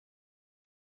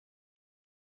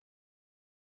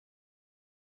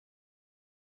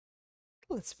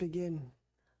Let's begin.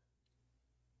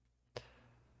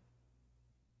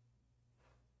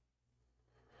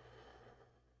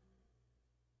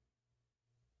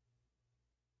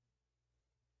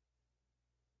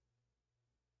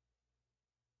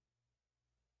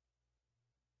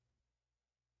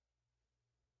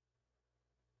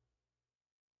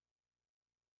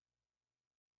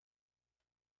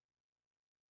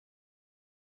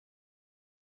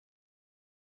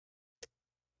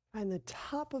 Find the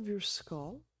top of your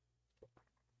skull.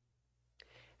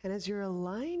 And as you're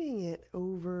aligning it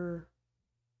over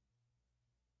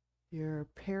your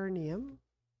perineum,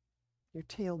 your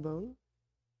tailbone,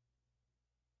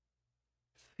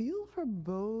 feel for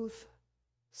both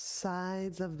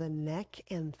sides of the neck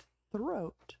and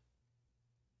throat,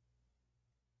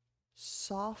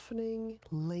 softening,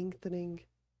 lengthening.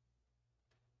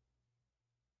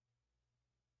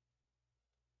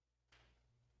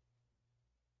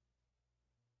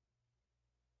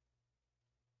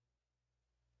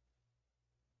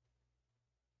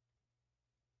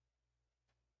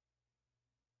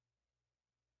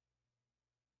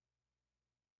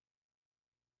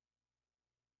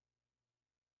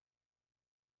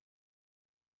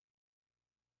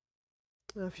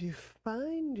 Now, if you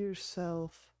find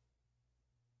yourself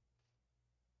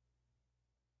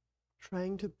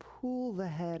trying to pull the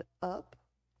head up,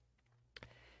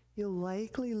 you'll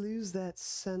likely lose that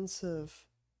sense of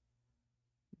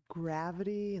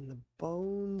gravity in the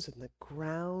bones and the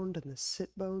ground and the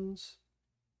sit bones.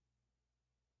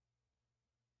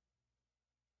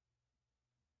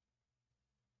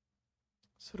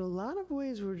 So in a lot of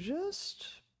ways, we're just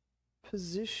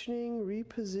positioning,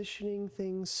 repositioning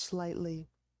things slightly.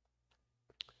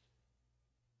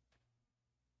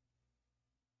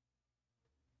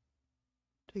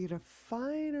 To get a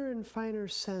finer and finer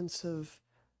sense of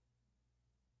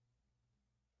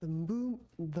the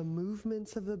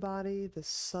movements of the body, the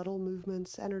subtle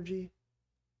movements, energy.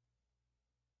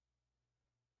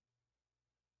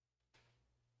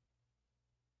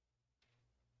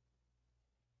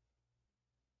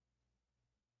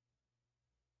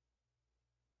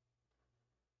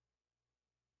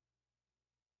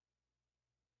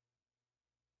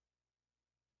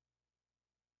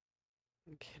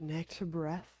 And connect to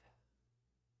breath.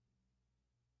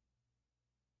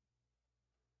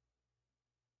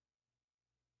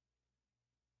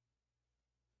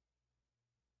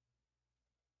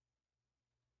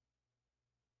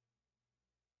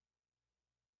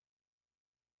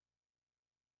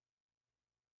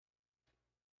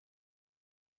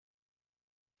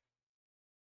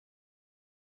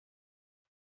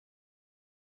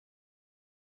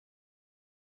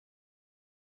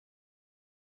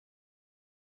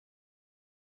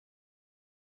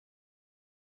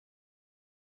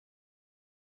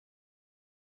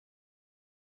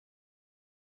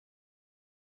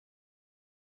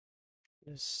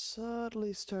 Just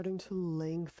subtly starting to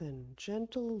lengthen,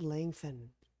 gentle lengthen.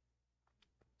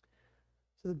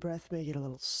 So the breath may get a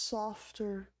little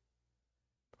softer.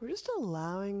 We're just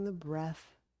allowing the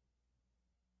breath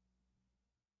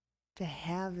to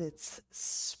have its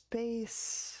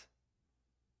space,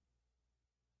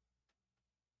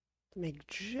 to make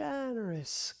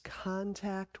generous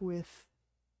contact with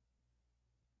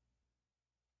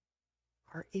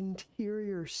our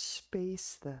interior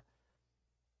space, the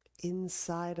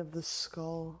inside of the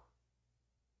skull,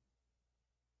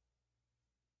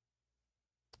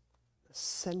 the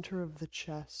center of the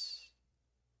chest.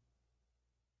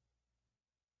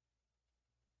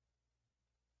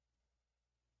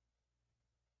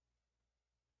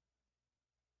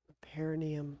 The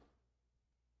perineum.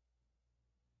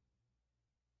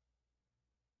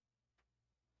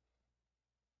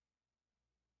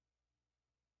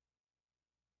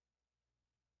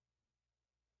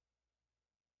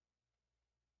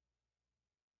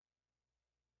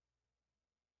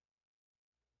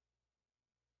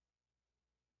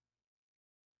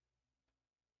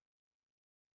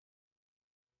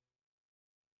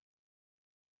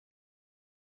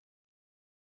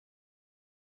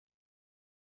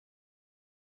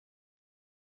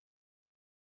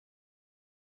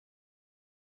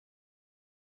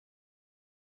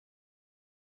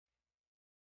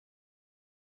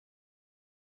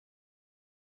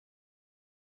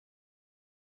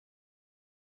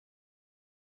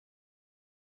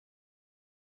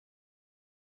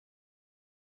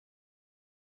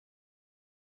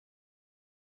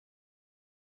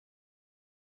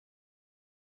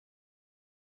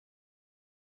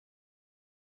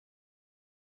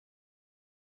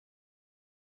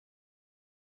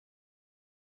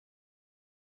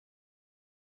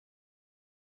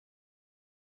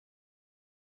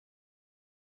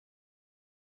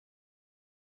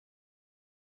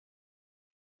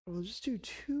 We'll just do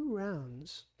 2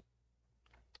 rounds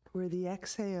where the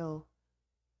exhale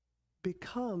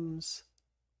becomes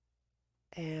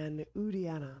an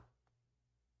Uddiyana.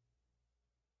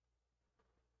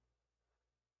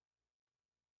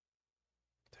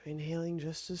 So inhaling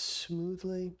just as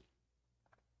smoothly.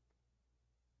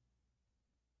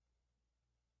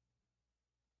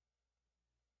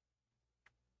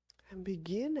 And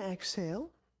begin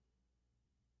exhale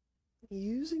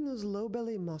using those low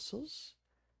belly muscles.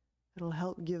 It'll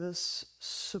help give us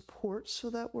support so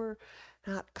that we're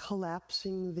not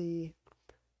collapsing the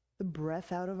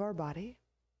breath out of our body.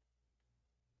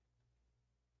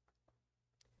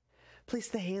 Place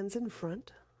the hands in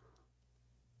front,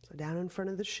 so down in front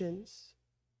of the shins.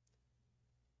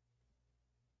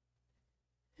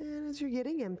 And as you're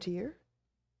getting emptier,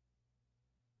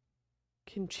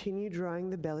 continue drawing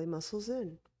the belly muscles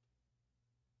in.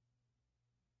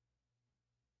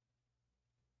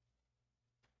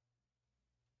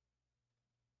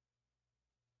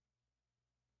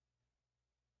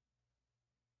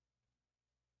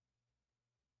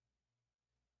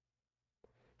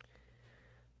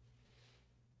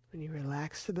 When you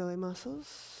relax the belly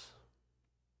muscles,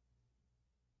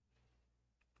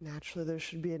 naturally there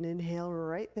should be an inhale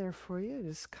right there for you.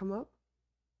 Just come up.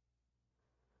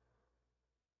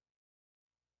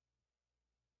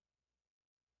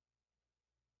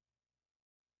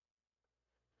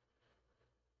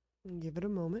 And give it a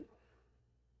moment.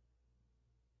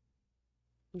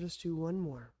 And just do one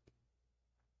more.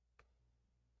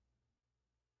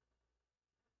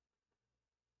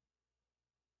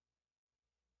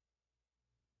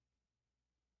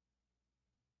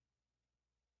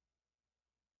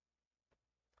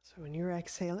 So when you're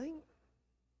exhaling,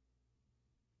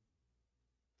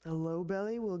 a low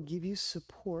belly will give you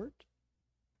support.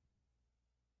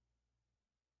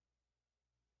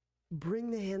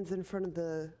 Bring the hands in front of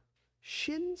the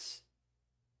shins.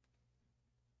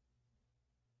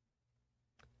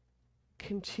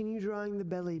 Continue drawing the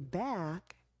belly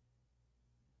back.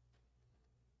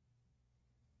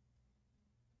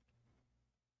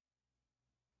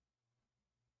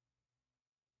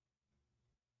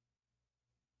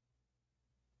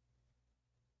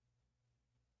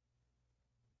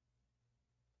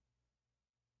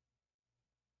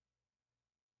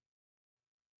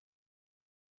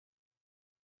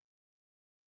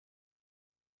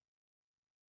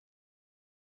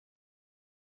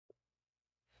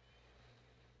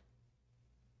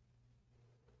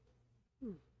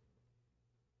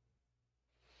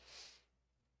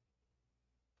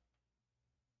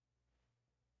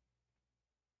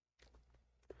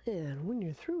 And when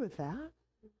you're through with that,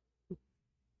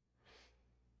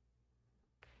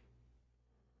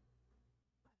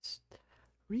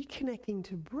 reconnecting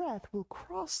to breath, we'll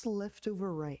cross left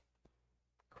over right,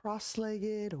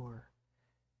 cross-legged or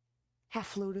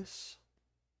half lotus.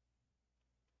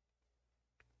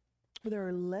 With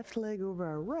our left leg over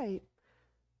our right,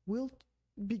 we'll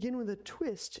begin with a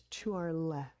twist to our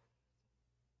left.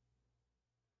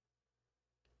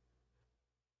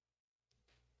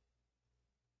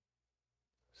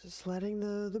 Just letting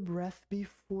the breath be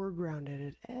foregrounded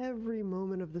at every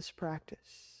moment of this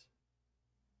practice.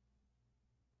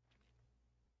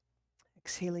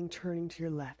 Exhaling, turning to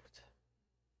your left.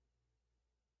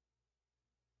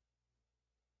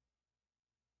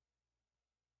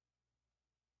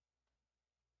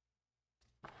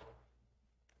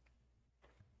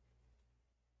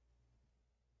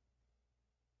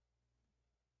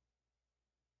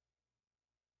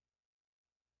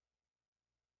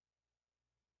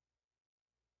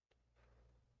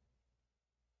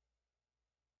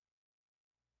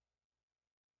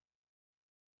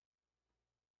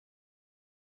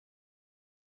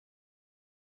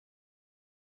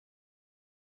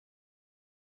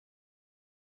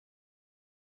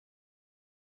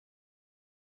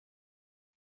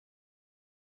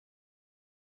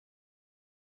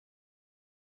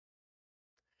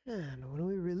 And when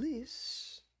we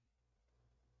release,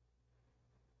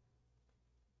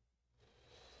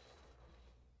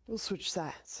 we'll switch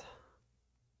sides.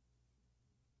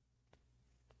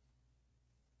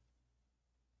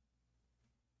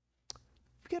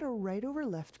 We've got a right over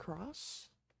left cross.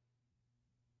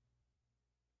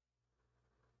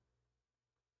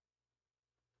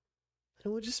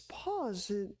 And we'll just pause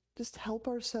to just help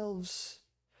ourselves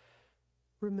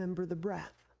remember the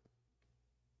breath.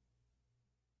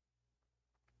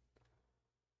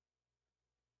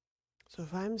 So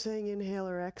if I'm saying inhale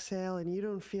or exhale and you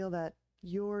don't feel that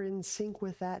you're in sync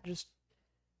with that, just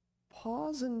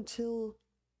pause until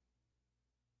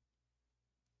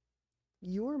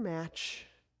your match,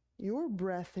 your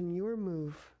breath and your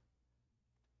move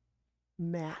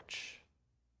match.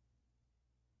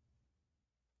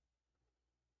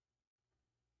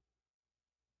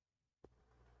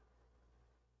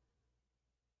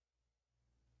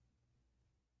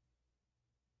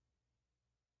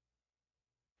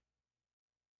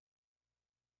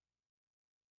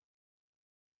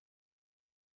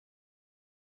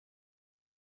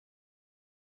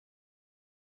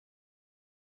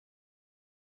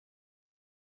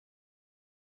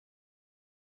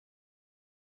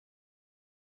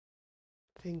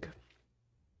 I think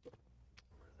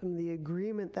some of the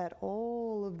agreement that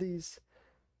all of these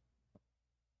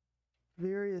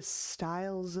various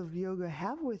styles of yoga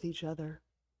have with each other,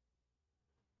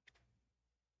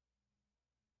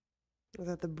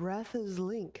 that the breath is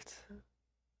linked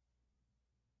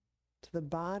to the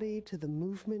body, to the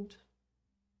movement.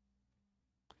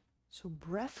 So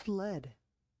breath-led.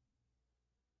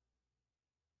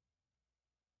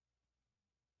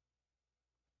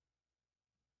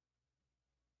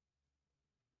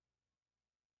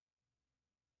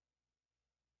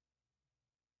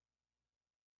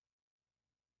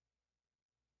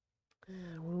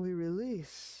 And when we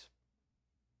release,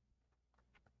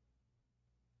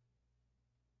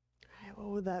 what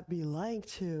would that be like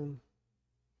to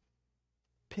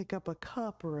pick up a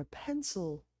cup or a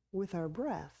pencil with our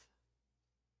breath?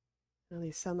 Now,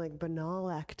 they sound like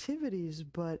banal activities,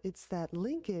 but it's that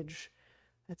linkage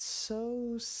that's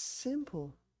so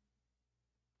simple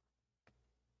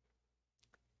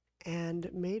and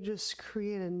may just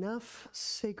create enough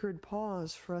sacred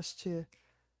pause for us to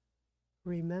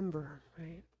remember,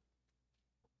 right?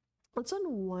 Let's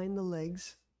unwind the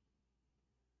legs.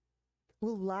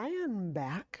 We'll lie on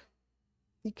back.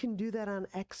 You can do that on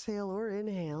exhale or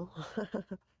inhale.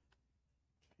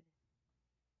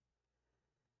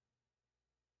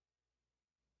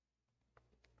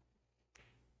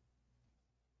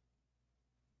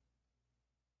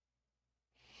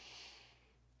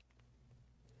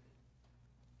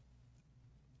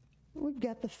 We've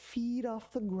got the feet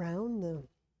off the ground, the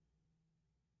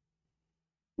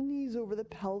knees over the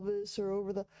pelvis or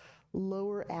over the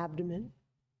lower abdomen.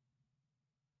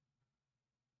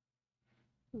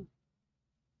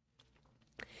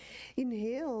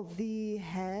 Inhale, the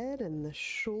head and the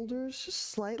shoulders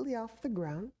just slightly off the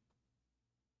ground.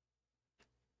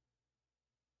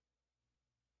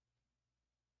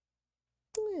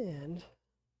 And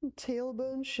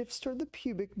tailbone shifts toward the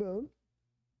pubic bone.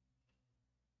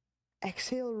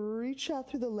 Exhale, reach out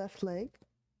through the left leg.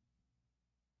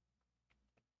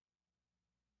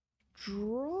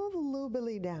 Draw the low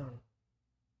belly down.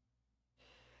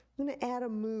 I'm going to add a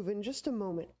move in just a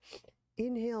moment.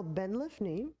 Inhale, bend left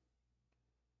knee.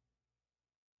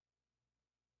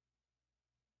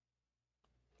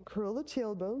 Curl the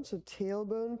tailbone, so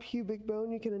tailbone, pubic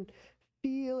bone. You can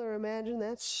feel or imagine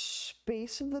that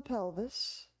space of the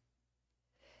pelvis.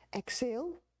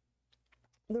 Exhale,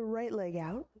 the right leg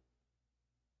out.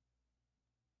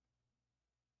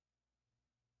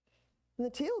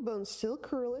 And the tailbone still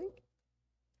curling,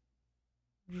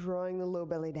 drawing the low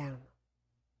belly down.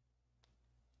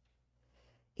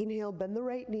 Inhale, bend the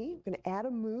right knee. I'm going to add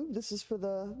a move. This is for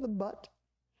the butt.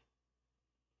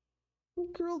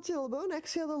 Curl tailbone.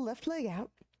 Exhale the left leg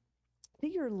out.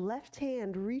 Take your left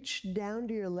hand, reach down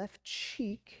to your left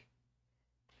cheek.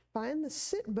 Find the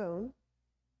sit bone.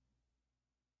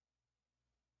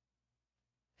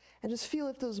 And just feel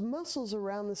if those muscles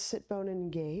around the sit bone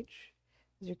engage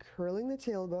as you're curling the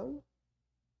tailbone.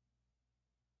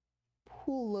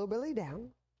 Pull low belly down.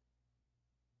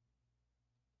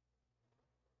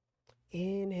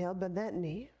 Inhale, bend that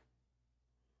knee.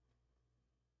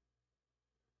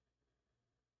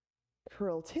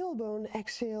 Curl tailbone,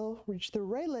 exhale, reach the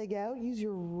right leg out, use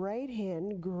your right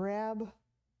hand, grab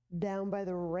down by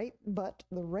the right butt,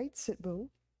 the right sit bone.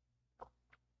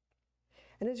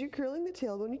 And as you're curling the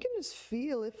tailbone, you can just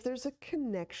feel if there's a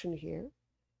connection here.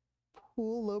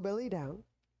 Pull low belly down.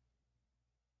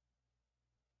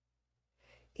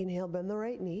 Inhale, bend the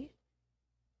right knee.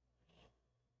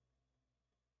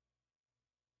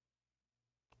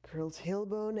 Curl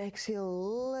tailbone,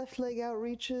 exhale, left leg out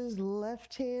reaches,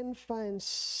 left hand finds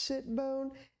sit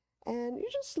bone, and you're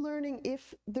just learning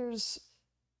if there's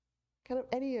kind of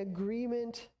any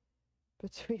agreement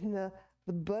between the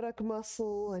buttock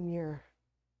muscle and you're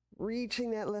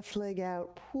reaching that left leg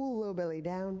out, pull low belly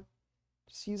down,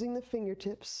 just using the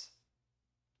fingertips.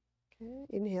 Okay,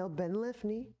 inhale, bend left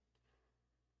knee.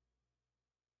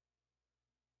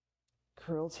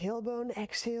 Curl tailbone,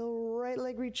 exhale, right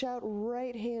leg reach out,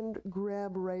 right hand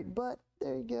grab right butt.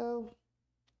 There you go.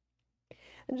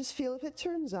 And just feel if it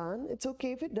turns on. It's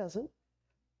okay if it doesn't.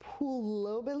 Pull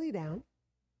low belly down.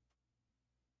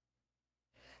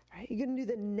 All right, you're going to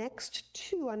do the next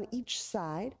 2 on each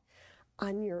side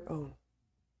on your own.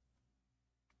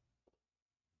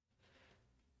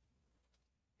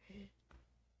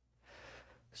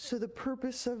 So the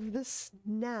purpose of this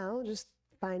now, just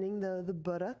finding the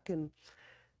buttock and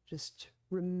just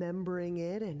remembering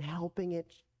it and helping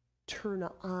it turn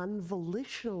on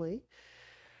volitionally.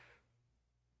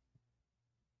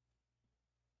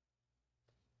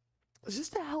 It's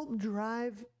just to help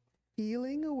drive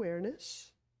feeling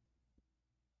awareness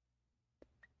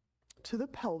to the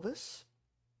pelvis.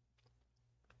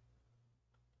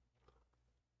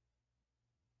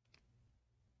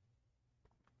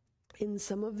 In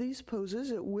some of these poses,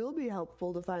 it will be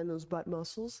helpful to find those butt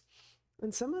muscles.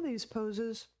 In some of these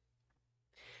poses,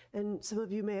 and some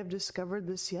of you may have discovered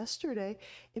this yesterday,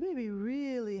 it may be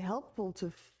really helpful to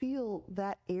feel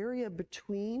that area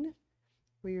between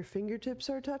where your fingertips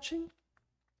are touching,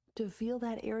 to feel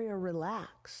that area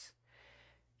relax.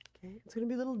 Okay? It's going to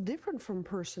be a little different from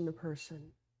person to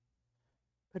person.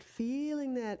 But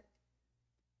feeling that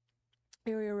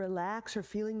area relax or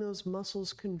feeling those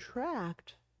muscles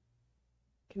contract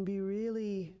can be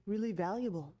really, really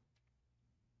valuable.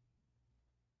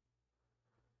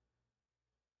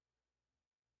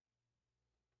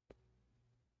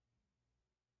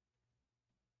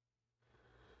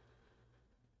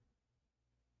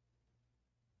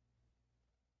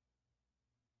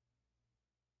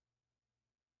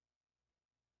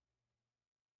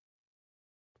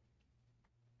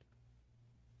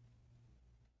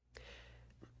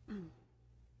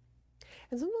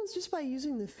 And sometimes just by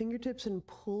using the fingertips and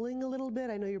pulling a little bit,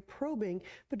 I know you're probing,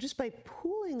 but just by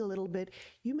pulling a little bit,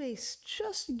 you may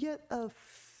just get a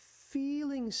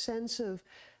feeling sense of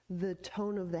the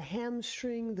tone of the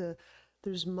hamstring,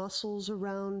 there's muscles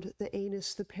around the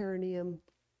anus, the perineum.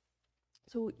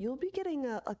 So you'll be getting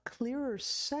a clearer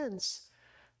sense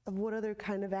of what other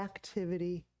kind of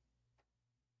activity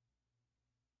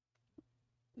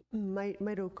might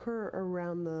occur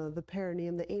around the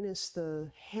perineum, the anus,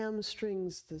 the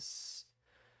hamstrings, the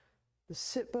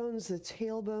sit bones, the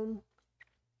tailbone.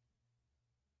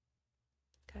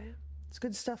 Okay, it's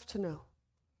good stuff to know.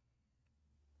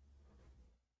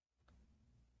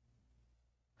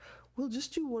 We'll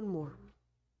just do one more.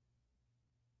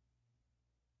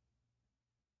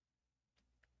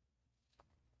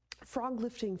 Frog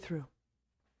lifting through.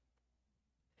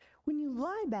 When you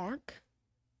lie back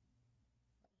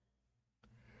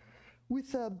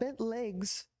with bent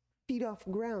legs, feet off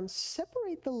ground,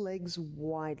 separate the legs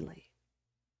widely.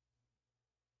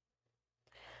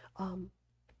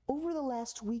 Over the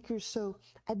last week or so,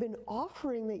 I've been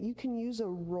offering that you can use a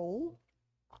roll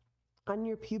on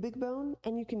your pubic bone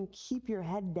and you can keep your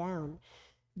head down.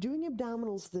 Doing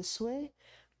abdominals this way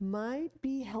might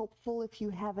be helpful if you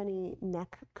have any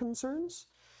neck concerns,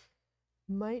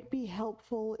 might be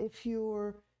helpful if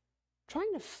you're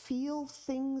trying to feel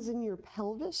things in your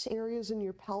pelvis, areas in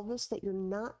your pelvis that you're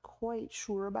not quite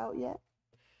sure about yet.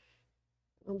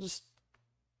 I'll just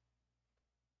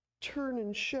turn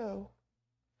and show.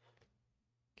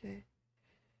 Okay.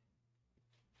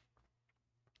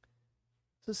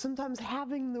 So sometimes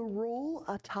having the roll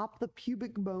atop the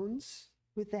pubic bones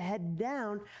with the head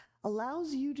down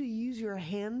allows you to use your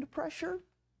hand pressure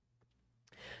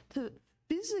to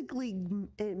physically,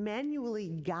 manually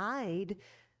guide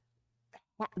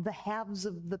the halves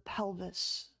of the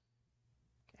pelvis.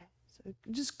 Okay, so it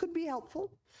just could be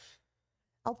helpful.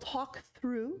 I'll talk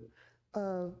through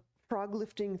frog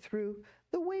lifting through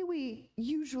the way we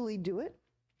usually do it.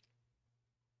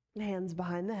 Hands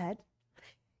behind the head.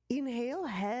 Inhale,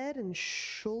 head and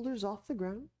shoulders off the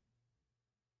ground.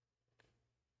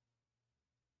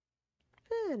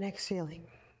 And exhaling.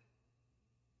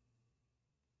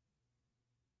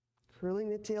 Curling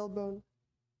the tailbone.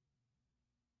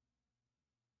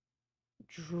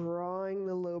 Drawing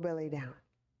the low belly down.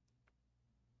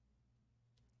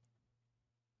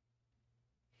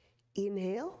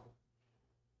 Inhale.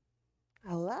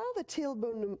 Allow the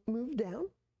tailbone to move down.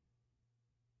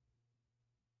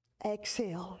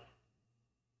 Exhale.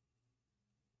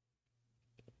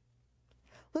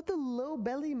 Let the low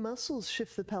belly muscles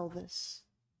shift the pelvis.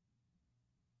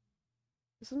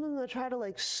 Sometimes I try to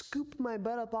like scoop my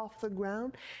butt up off the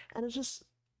ground and it's just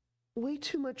way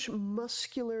too much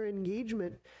muscular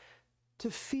engagement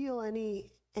to feel any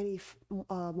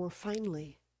more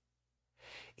finely.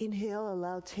 Inhale,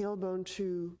 allow tailbone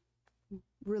to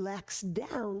relax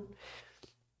down.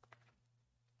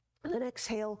 And then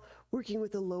exhale, working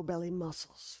with the low belly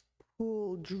muscles.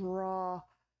 Pull, draw,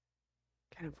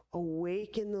 kind of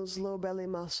awaken those low belly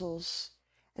muscles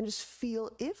and just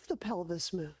feel if the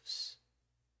pelvis moves.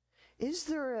 Is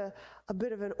there a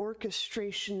bit of an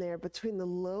orchestration there between the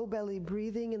low belly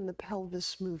breathing and the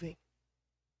pelvis moving?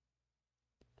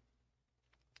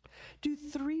 Do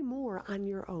 3 more on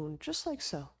your own, just like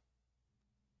so.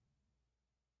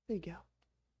 There you go.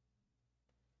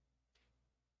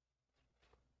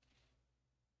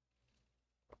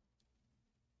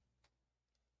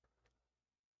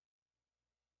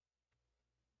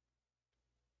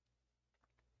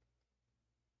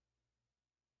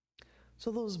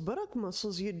 So those buttock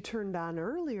muscles you'd turned on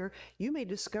earlier, you may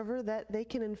discover that they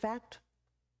can in fact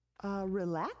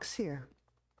relax here.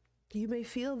 You may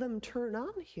feel them turn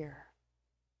on here.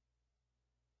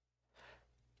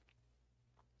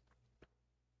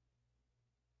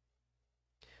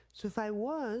 So if I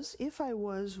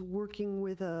was working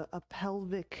with a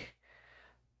pelvic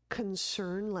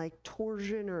concern like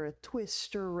torsion or a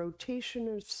twist or a rotation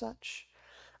or such,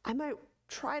 I might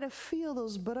try to feel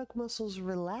those buttock muscles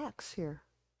relax here.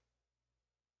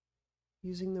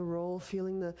 Using the roll,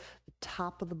 feeling the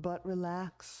top of the butt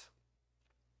relax.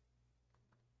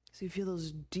 So you feel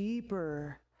those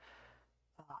deeper,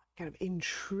 kind of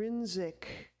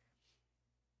intrinsic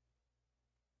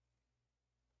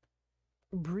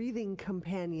breathing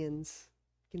companions.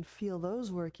 You can feel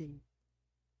those working.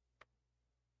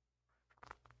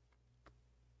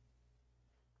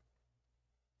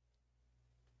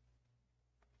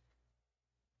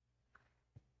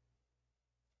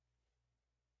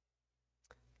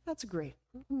 That's great.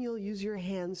 You'll use your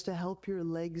hands to help your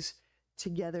legs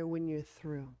together when you're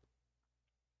through.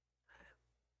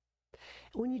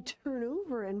 When you turn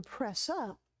over and press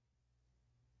up,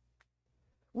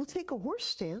 we'll take a horse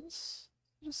stance.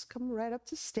 Just come right up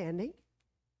to standing.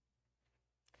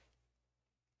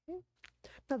 Okay.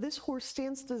 Now this horse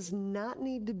stance does not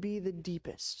need to be the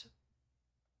deepest.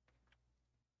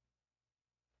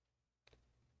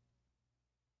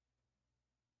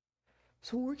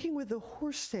 So working with the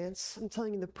horse stance, I'm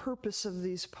telling you the purpose of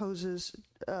these poses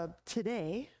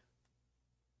today,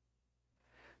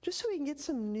 just so we can get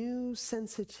some new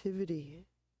sensitivity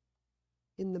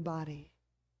in the body.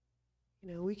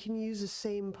 You know, we can use the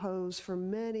same pose for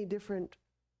many different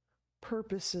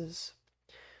purposes.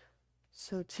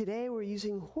 So today we're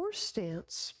using horse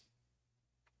stance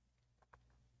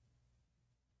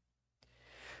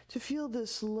to feel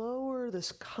this lower,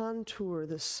 this contour,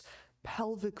 this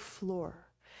pelvic floor.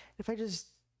 If I just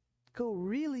go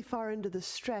really far into the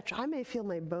stretch, I may feel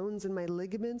my bones and my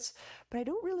ligaments, but I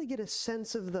don't really get a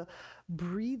sense of the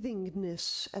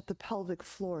breathingness at the pelvic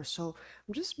floor. So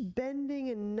I'm just bending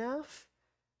enough,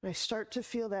 and I start to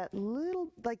feel that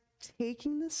little, like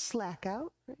taking the slack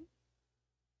out, right?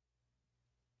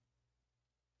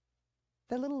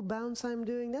 That little bounce I'm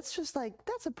doing, that's just like,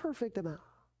 that's a perfect amount.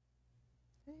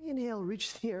 Inhale,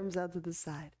 reach the arms out to the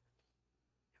side.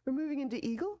 We're moving into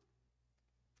eagle.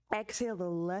 Exhale the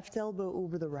left elbow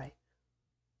over the right.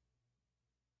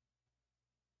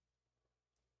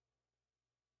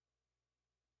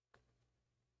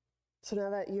 So now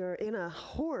that you're in a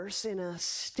horse, in a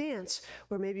stance,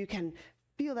 where maybe you can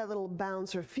feel that little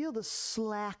bounce or feel the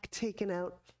slack taken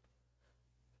out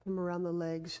from around the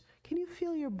legs, can you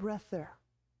feel your breath there?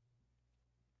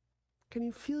 Can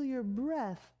you feel your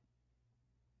breath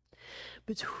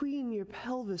between your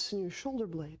pelvis and your shoulder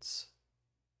blades?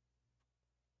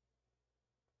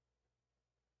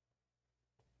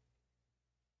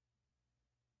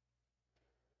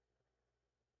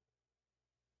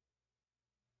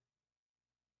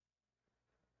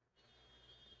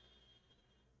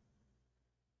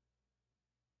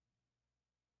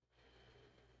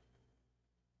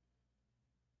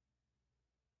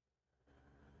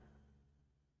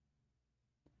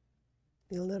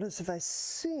 You'll notice if I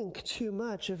sink too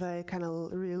much, if I kind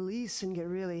of release and get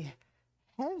really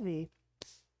heavy,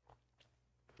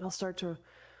 I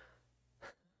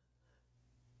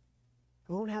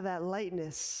won't have that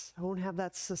lightness. I won't have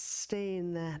that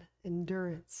sustain, that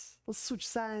endurance. Let's switch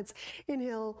sides.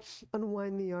 Inhale,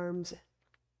 unwind the arms,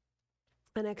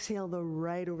 and exhale the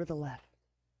right over the left.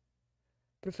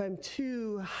 But if I'm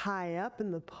too high up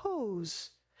in the pose,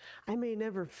 I may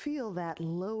never feel that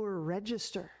lower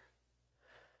register.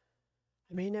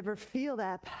 I may never feel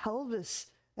that pelvis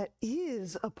that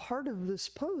is a part of this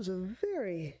pose, a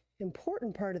very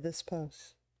important part of this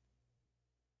pose.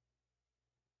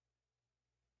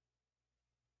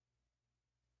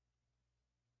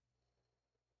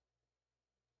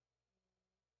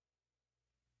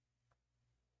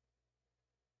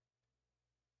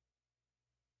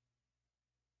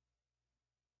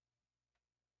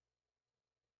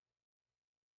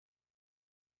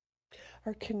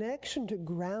 Our connection to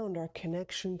ground, our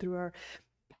connection through our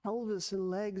pelvis and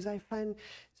legs, I find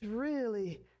is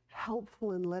really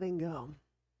helpful in letting go.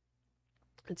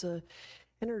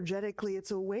 Energetically,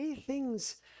 it's a way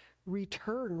things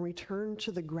return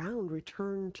to the ground,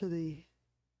 return to the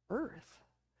earth.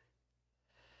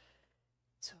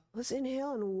 So let's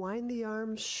inhale and wind the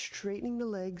arms, straightening the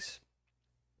legs.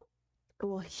 And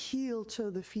we'll heel toe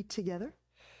the feet together.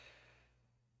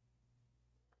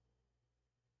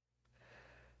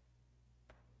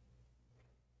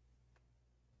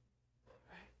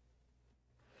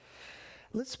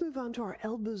 Let's move on to our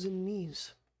elbows and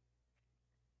knees.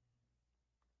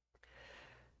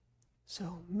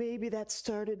 So maybe that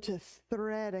started to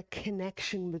thread a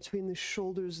connection between the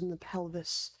shoulders and the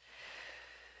pelvis.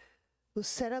 We'll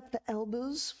set up the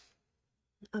elbows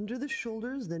under the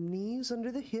shoulders, the knees under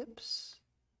the hips.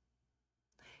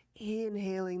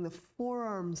 Inhaling the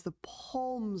forearms, the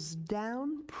palms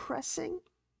down, pressing.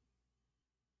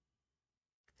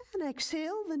 And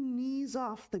exhale the knees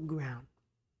off the ground.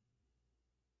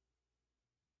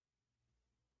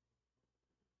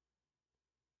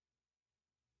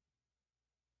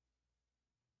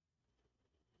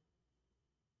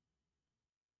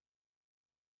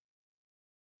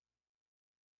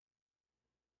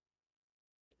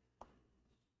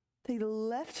 Take the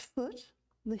left foot,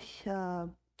 the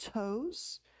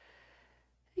toes.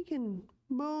 You can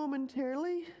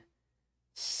momentarily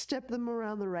step them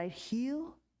around the right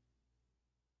heel,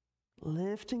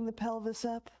 lifting the pelvis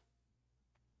up,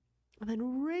 and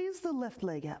then raise the left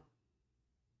leg up.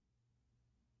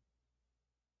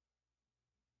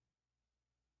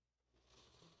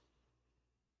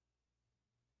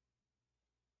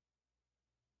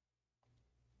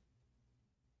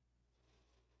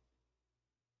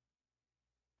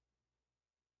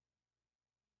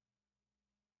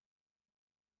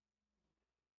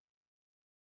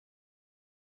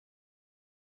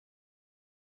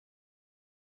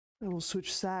 And we'll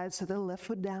switch sides to the left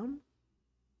foot down.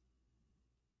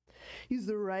 Use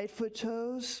the right foot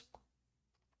toes.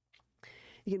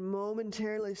 You can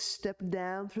momentarily step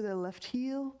down through the left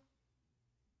heel.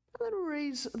 And then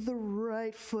raise the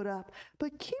right foot up.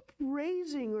 But keep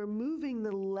raising or moving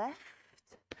the left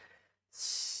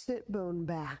sit bone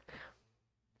back.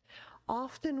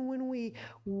 Often when we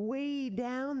weigh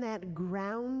down that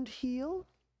ground heel,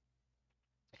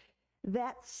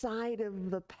 that side of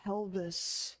the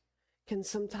pelvis can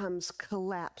sometimes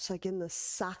collapse, like in the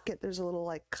socket, there's a little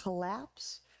like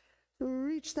collapse. So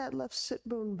reach that left sit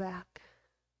bone back,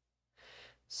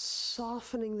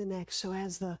 softening the neck. So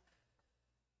as the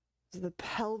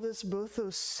pelvis, both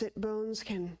those sit bones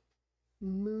can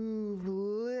move,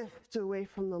 lift away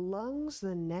from the lungs,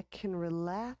 the neck can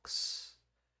relax.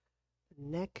 The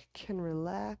neck can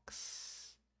relax.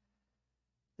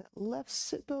 That left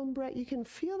sit bone breath, you can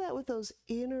feel that with those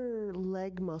inner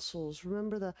leg muscles.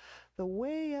 Remember the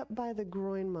way up by the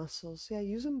groin muscles. Yeah,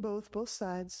 use them both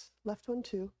sides. Left one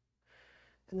too.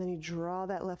 And then you draw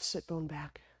that left sit bone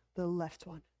back, the left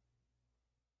one.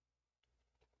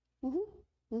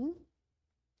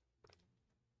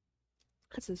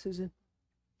 That's it, Susan.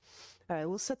 All right,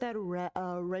 we'll set that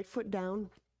right foot down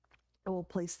and we'll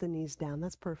place the knees down.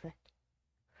 That's perfect.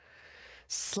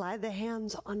 Slide the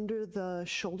hands under the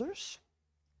shoulders.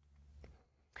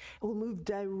 We'll move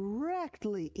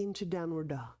directly into downward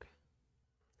dog.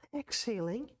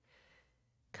 Exhaling.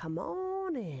 Come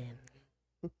on in.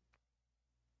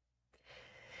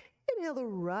 Inhale the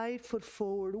right foot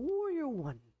forward, warrior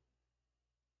one.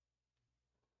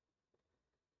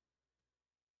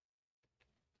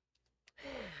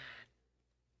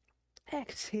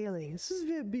 Exhaling. This is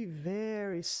going to be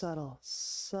very subtle.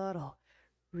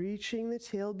 Reaching the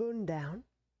tailbone down.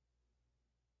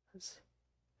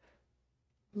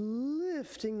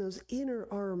 Lifting those inner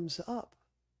arms up.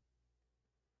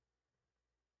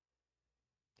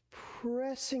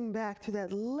 Pressing back to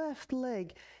that left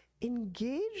leg.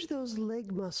 Engage those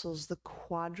leg muscles, the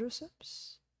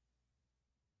quadriceps.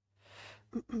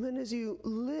 And as you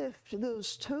lift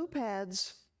those toe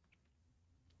pads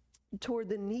toward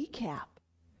the kneecap,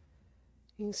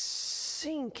 you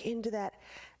sink into that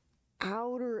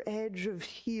outer edge of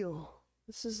heel.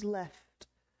 This is left.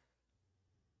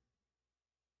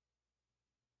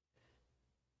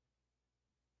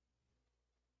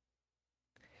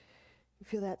 You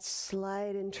feel that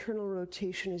slight internal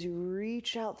rotation as you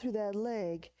reach out through that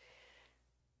leg.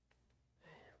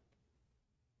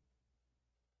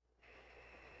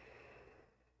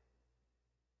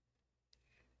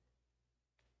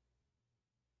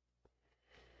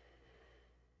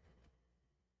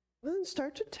 Then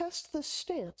start to test the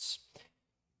stance,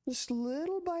 just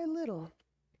little by little.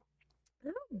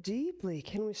 How deeply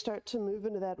can we start to move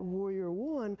into that warrior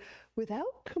one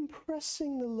without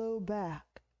compressing the low back?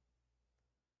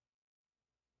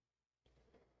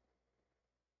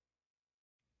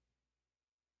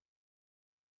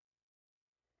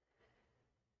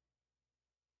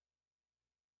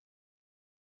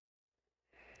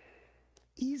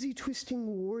 easy twisting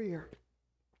warrior.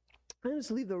 I'm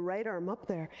just leave the right arm up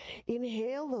there.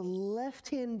 Inhale the left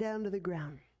hand down to the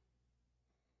ground.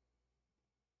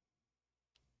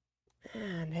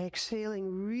 And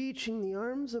exhaling, reaching the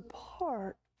arms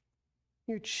apart.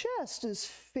 Your chest is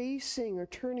facing or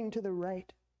turning to the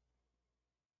right.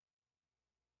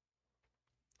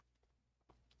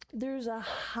 There's a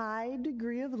high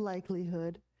degree of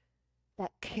likelihood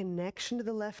that connection to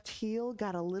the left heel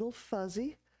got a little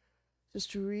fuzzy.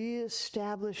 Just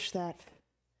reestablish that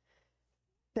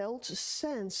felt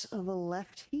sense of a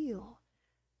left heel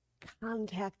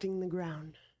contacting the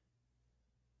ground.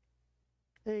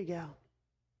 There you go.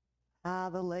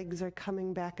 The legs are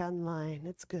coming back online.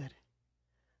 It's good.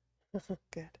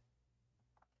 Good.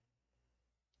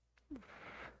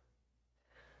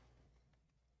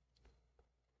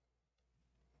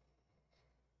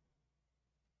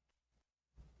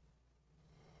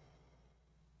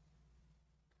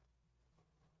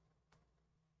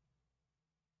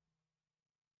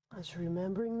 Just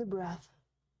remembering the breath.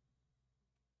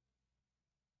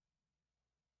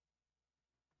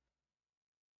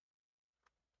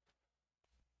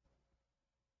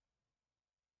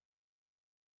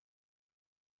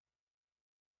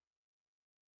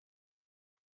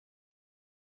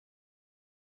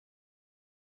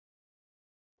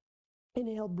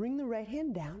 Inhale, bring the right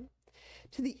hand down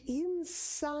to the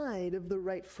inside of the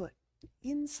right foot.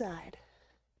 Inside.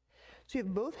 So you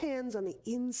have both hands on the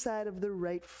inside of the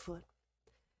right foot.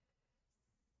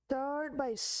 Start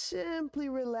by simply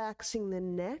relaxing the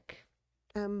neck.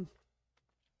 I'm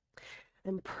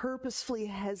purposefully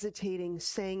hesitating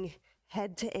saying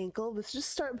head to ankle. Let's just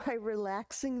start by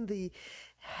relaxing the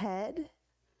head,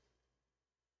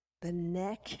 the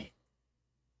neck,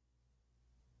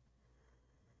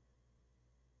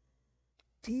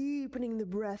 deepening the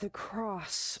breath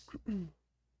across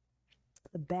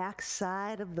the back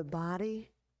side of the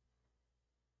body,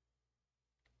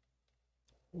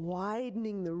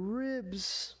 widening the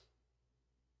ribs,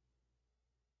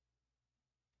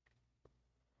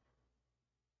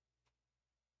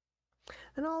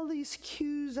 and all these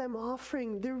cues I'm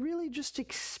offering, they're really just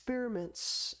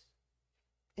experiments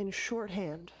in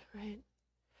shorthand, right?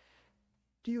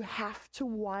 Do you have to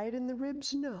widen the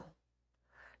ribs? No.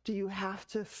 Do you have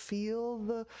to feel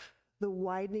the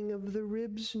widening of the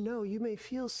ribs? No, you may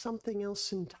feel something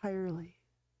else entirely.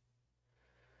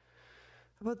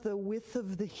 How about the width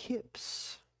of the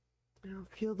hips?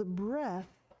 Feel the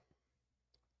breath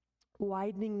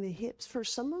widening the hips. For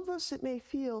some of us, it may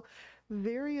feel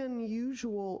very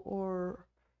unusual or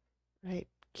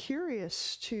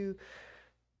curious to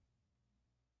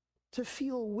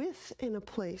feel width in a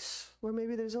place where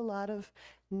maybe there's a lot of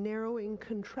narrowing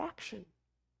contraction.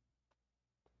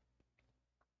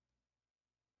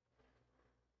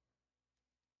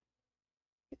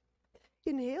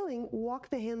 Inhaling,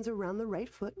 walk the hands around the right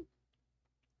foot.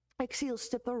 Exhale,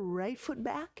 step the right foot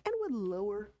back and would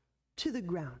lower to the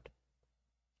ground.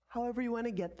 However you want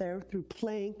to get there, through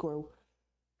plank or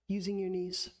using your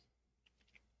knees.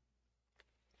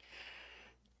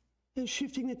 And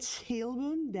shifting the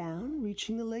tailbone down,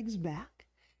 reaching the legs back.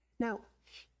 Now,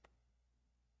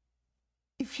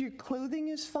 if your clothing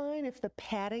is fine, if the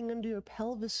padding under your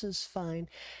pelvis is fine,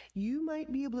 you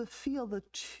might be able to feel the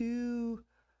two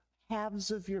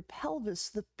halves of your pelvis,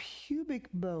 the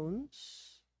pubic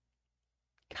bones,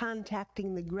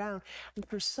 contacting the ground. And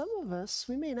for some of us,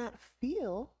 we may not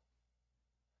feel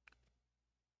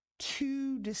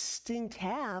two distinct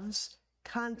halves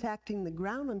contacting the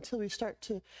ground until we start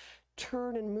to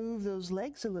turn and move those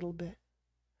legs a little bit.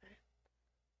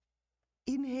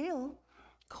 Inhale,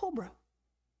 cobra.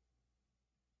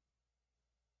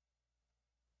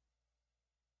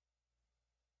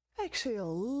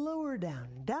 Exhale, lower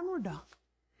down, downward dog.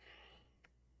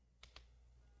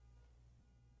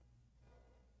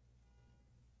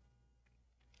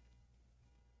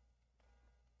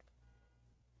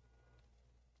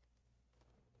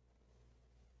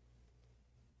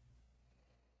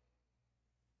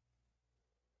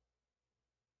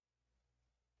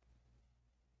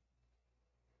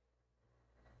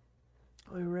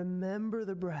 We remember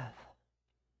the breath.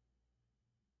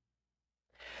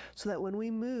 So that when we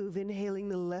move, inhaling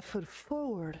the left foot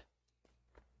forward,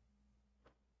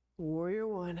 warrior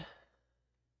one,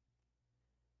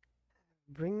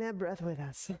 bring that breath with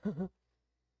us.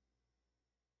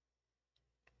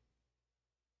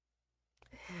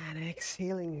 And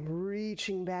exhaling,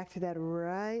 reaching back to that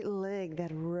right leg,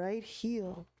 that right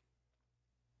heel.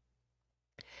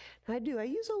 I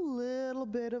use a little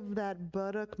bit of that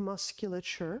buttock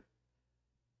musculature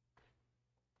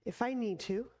if I need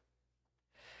to.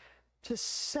 to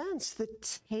sense the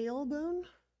tailbone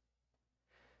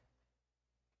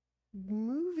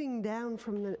moving down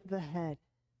from the head.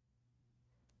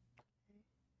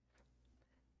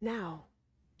 Now,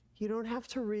 you don't have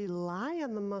to rely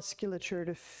on the musculature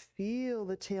to feel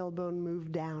the tailbone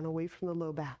move down away from the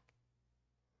low back.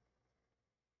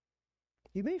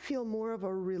 You may feel more of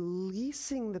a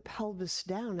releasing the pelvis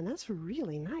down, and that's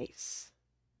really nice.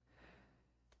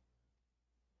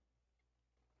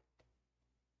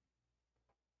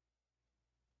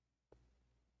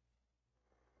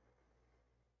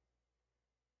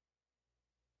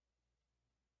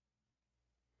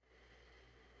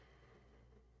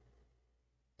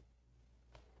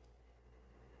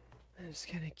 I'm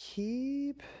just going to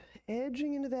keep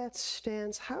edging into that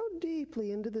stance. How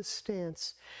deeply into the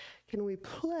stance can we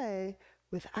play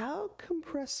without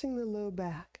compressing the low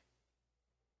back?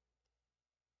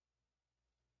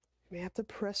 You may have to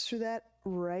press through that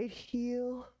right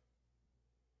heel.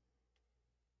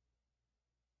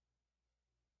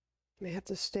 You may have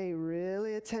to stay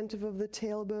really attentive of the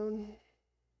tailbone.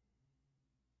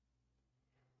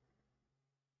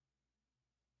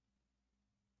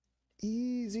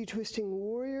 Easy twisting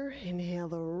warrior. Inhale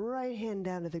the right hand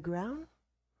down to the ground.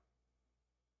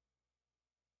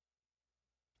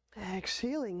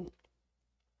 Exhaling.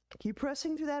 Keep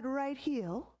pressing through that right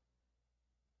heel,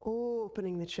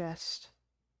 opening the chest.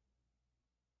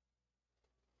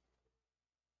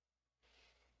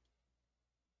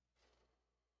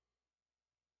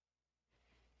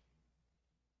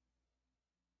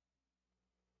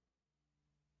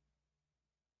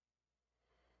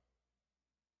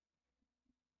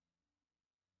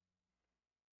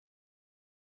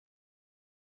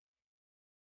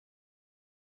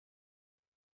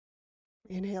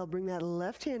 Inhale, bring that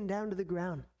left hand down to the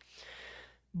ground.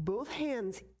 Both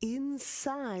hands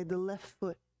inside the left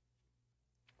foot.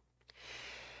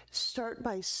 Start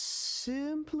by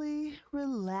simply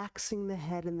relaxing the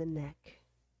head and the neck.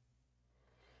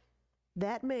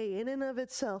 That may in and of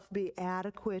itself be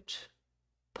adequate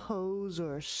pose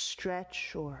or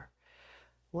stretch or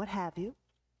what have you.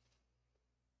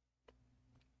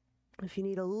 If you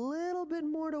need a little bit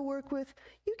more to work with,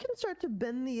 you can start to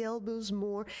bend the elbows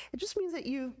more. It just means that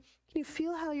you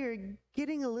feel how you're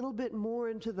getting a little bit more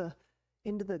into the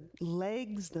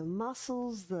legs, the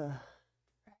muscles, the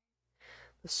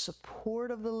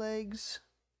support of the legs.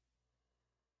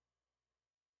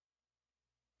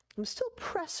 I'm still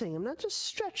pressing. I'm not just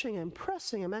stretching. I'm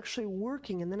pressing. I'm actually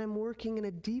working, and then I'm working in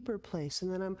a deeper place,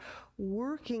 and then I'm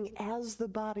working as the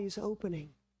body's opening.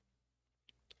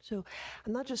 So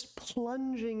I'm not just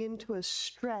plunging into a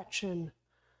stretch and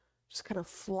just kind of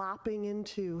flopping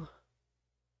into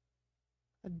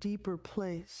a deeper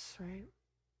place, right?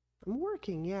 I'm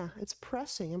working, yeah, it's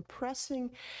pressing. I'm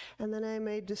pressing, and then I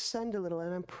may descend a little,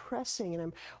 and I'm pressing, and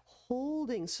I'm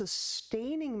holding,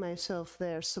 sustaining myself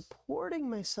there, supporting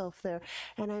myself there,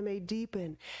 and I may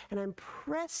deepen, and I'm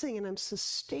pressing, and I'm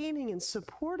sustaining and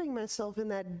supporting myself in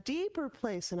that deeper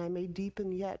place, and I may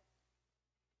deepen yet.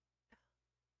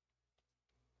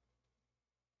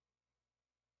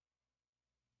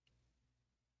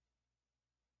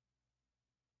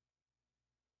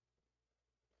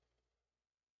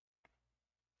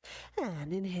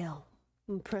 And inhale,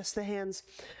 and press the hands,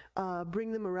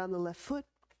 bring them around the left foot.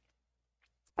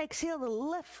 Exhale the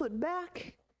left foot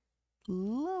back,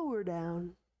 lower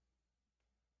down.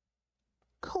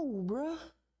 Cobra,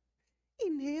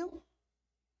 inhale.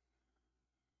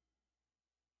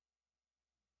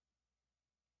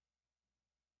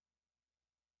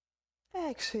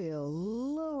 Exhale,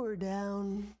 lower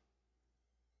down,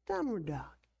 downward dog.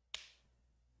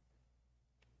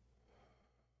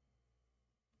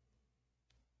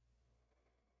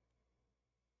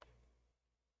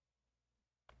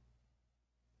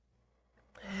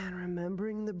 And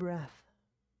remembering the breath.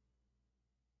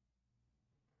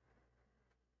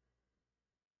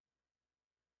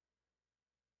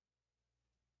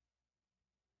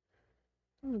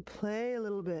 I'm going to play a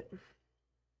little bit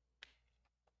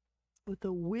with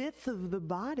the width of the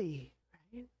body,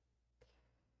 right?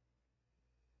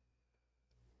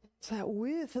 So that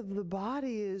width of the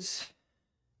body is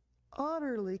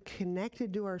utterly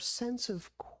connected to our sense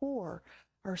of core,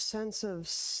 our sense of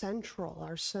central,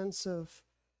 our sense of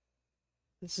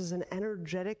this is an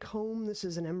energetic home, this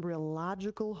is an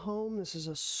embryological home, this is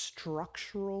a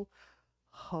structural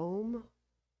home.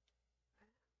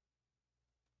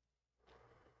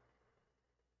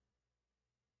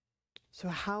 So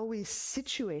how we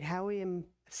situate, how we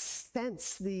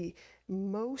sense the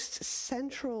most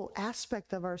central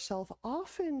aspect of ourself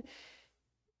often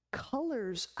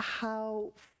colors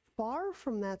how far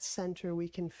from that center we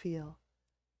can feel.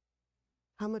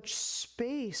 how much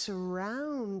space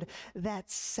around that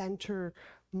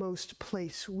centermost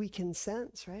place we can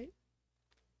sense, right?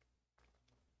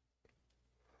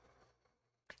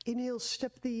 Inhale,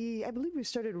 step I believe we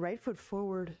started right foot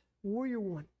forward, warrior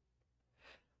one.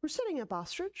 We're setting up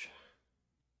ostrich.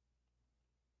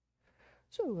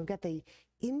 So we've got the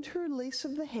interlace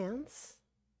of the hands.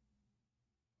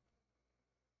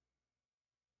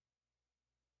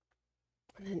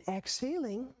 And then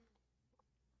exhaling,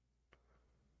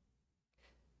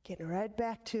 getting right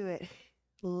back to it.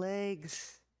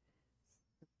 Legs,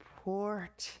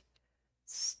 support,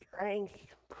 strength,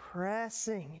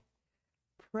 pressing.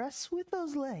 Press with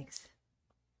those legs.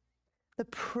 The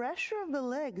pressure of the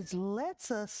legs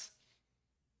lets us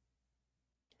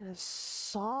kind of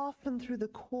soften through the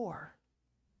core.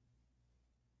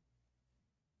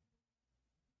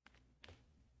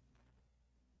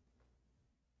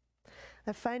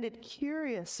 I find it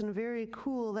curious and very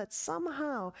cool that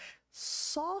somehow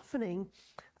softening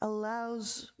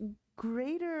allows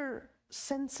greater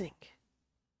sensing.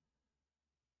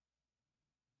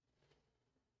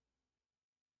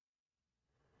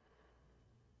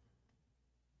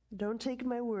 Don't take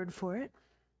my word for it.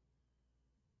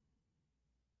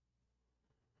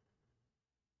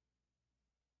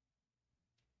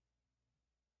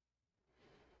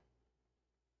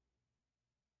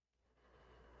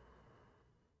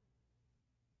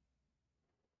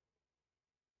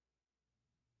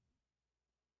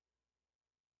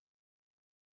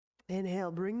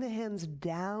 Inhale, bring the hands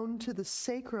down to the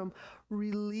sacrum,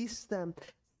 release them.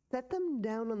 Set them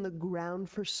down on the ground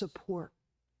for support.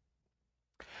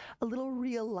 A little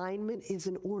realignment is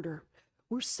in order.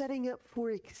 We're setting up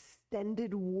for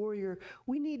extended warrior.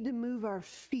 We need to move our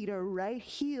feet. Our right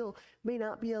heel may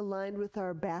not be aligned with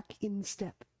our back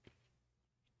instep.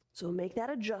 So make that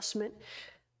adjustment.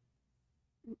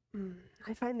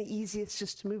 I find the easiest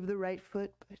just to move the right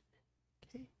foot, but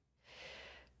okay.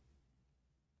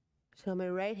 So my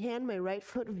right hand, my right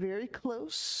foot very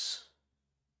close.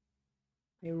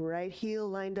 My right heel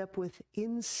lined up with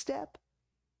instep.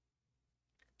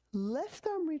 Left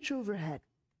arm reach overhead.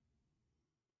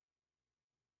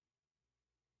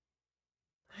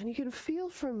 And you can feel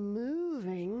from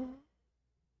moving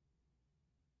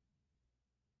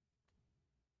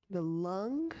the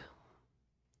lung.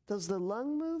 Does the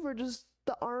lung move or does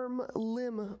the arm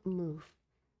limb move?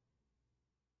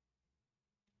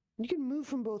 You can move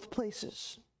from both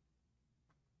places.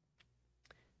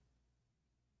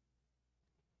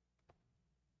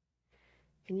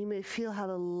 And you may feel how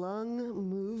the lung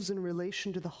moves in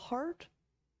relation to the heart.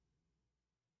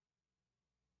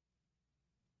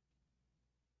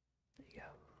 There you go.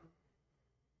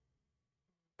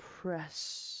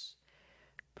 Press.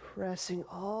 Pressing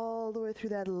all the way through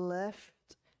that left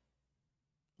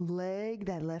leg,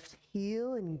 that left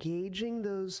heel, engaging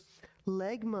those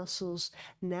leg muscles.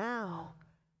 Now,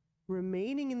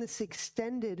 remaining in this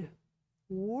extended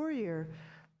warrior,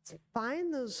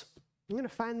 find those. I'm going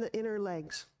to find the inner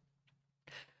legs.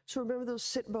 So remember those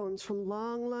sit bones from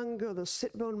long, long ago, those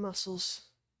sit bone muscles.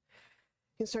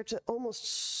 You can start to almost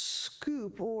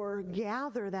scoop or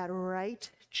gather that right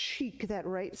cheek, that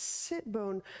right sit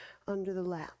bone under the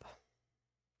lap.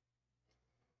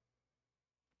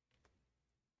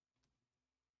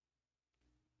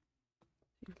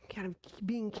 Kind of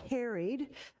being carried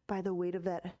by the weight of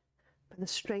that, by the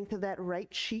strength of that right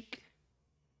cheek.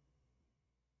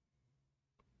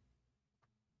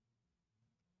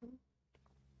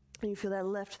 And you feel that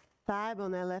left thigh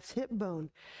bone, that left hip bone,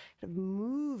 kind of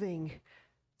moving.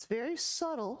 It's very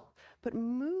subtle, but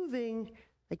moving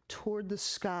like toward the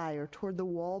sky or toward the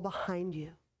wall behind you.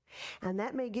 And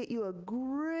that may get you a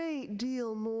great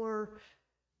deal more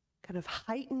kind of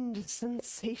heightened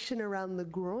sensation around the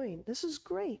groin. This is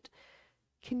great.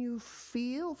 Can you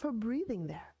feel for breathing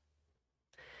there?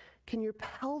 Can your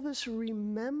pelvis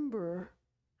remember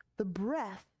the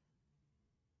breath?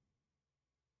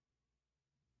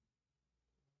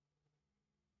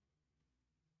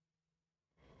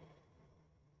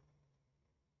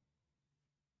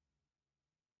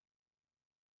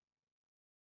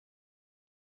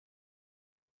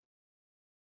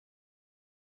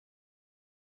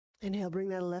 Inhale, bring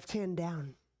that left hand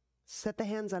down. Set the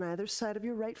hands on either side of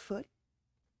your right foot.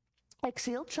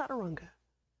 Exhale, chaturanga.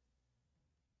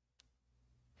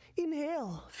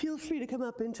 Inhale, feel free to come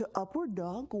up into upward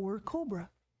dog or cobra.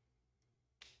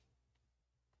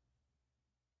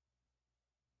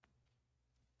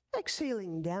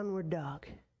 Exhaling, downward dog.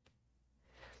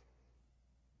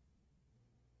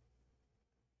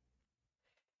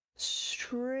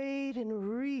 Straight and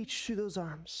reach through those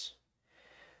arms.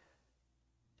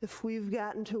 If we've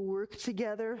gotten to work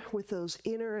together with those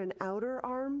inner and outer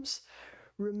arms,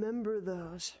 remember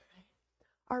those.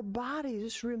 Our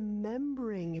body's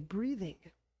remembering breathing.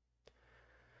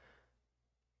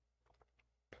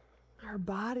 Our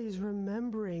body's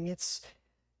remembering its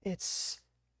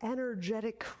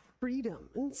energetic freedom.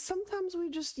 And sometimes we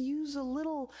just use a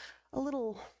little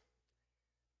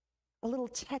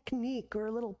technique or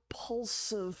a little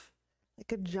pulse of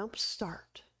like a jump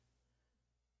start.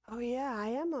 Oh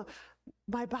yeah,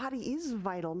 my body is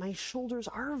vital. My shoulders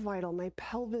are vital. My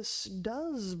pelvis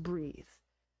does breathe.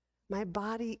 My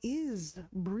body is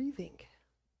breathing.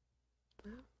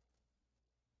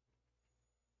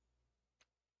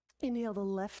 Inhale the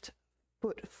left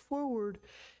foot forward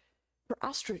for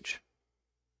ostrich.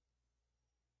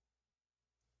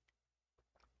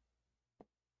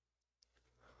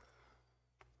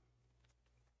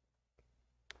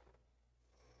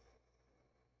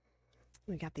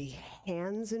 We got the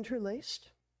hands interlaced.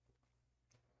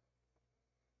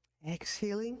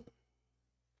 Exhaling.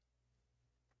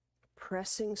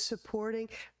 Pressing, supporting.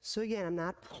 So again, I'm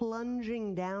not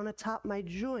plunging down atop my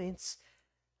joints.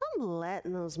 I'm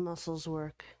letting those muscles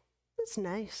work. It's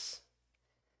nice.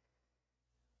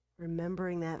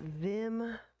 Remembering that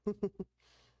vim.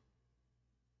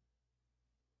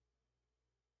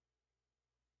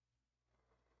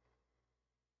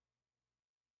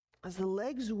 As the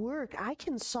legs work, I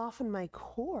can soften my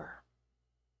core.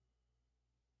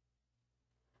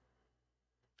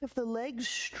 If the legs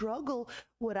struggle,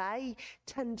 what I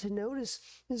tend to notice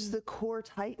is the core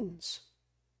tightens.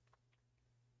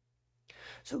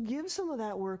 So give some of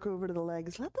that work over to the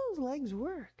legs. Let those legs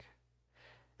work.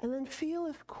 And then feel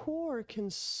if core can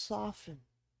soften.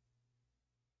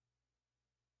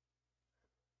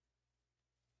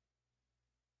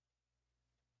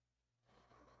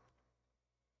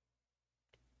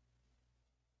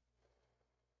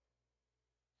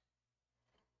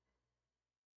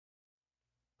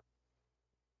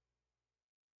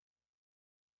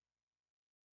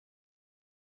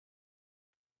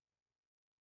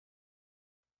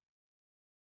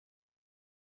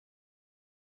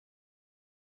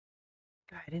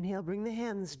 All right, inhale, bring the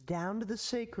hands down to the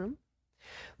sacrum.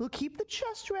 We'll keep the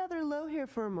chest rather low here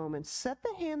for a moment. Set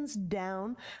the hands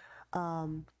down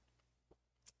to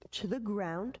the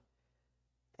ground.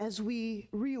 As we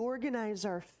reorganize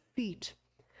our feet,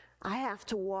 I have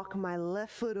to walk my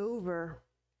left foot over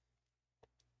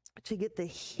to get the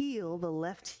heel, the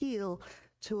left heel,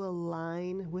 to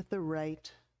align with the right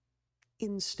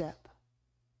instep.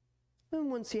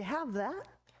 And once you have that,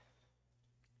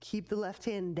 keep the left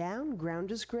hand down.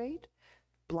 Ground is great.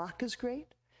 Block is great.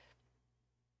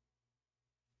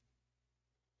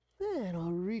 And I'll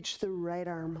reach the right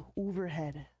arm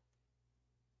overhead.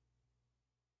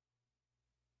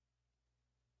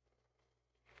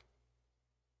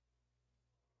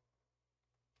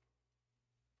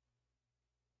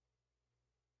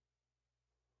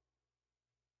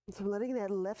 So letting that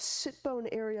left sit bone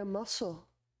area muscle.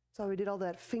 That's how we did all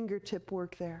that fingertip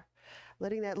work there.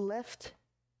 Letting that left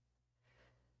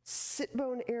sit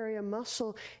bone area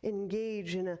muscle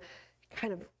engage in a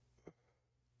kind of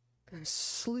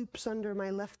sloops under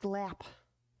my left lap.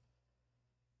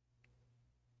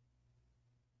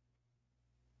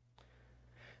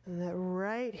 And that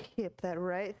right hip, that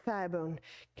right thigh bone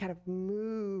kind of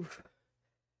move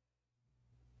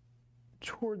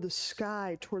toward the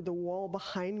sky, toward the wall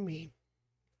behind me.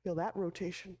 Feel that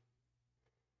rotation.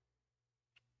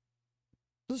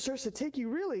 This starts to take you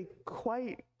really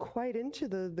quite into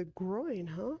the groin,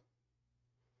 huh?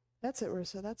 That's it,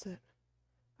 Marissa, that's it.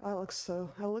 Oh,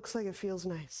 it looks like it feels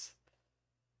nice.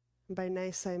 And by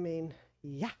nice, I mean,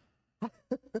 yeah.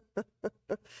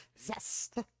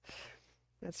 Zest.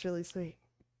 That's really sweet.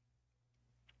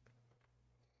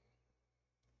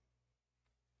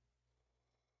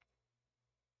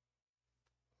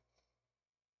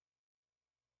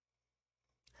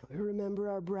 We remember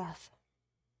our breath.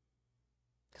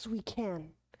 Because we can.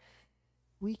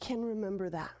 We can remember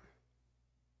that.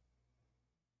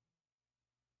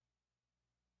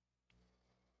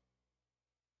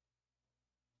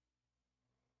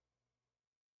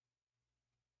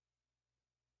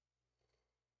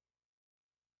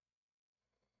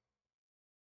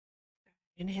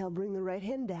 Inhale, bring the right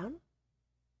hand down.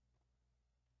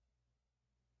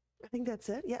 I think that's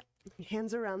it. Yeah.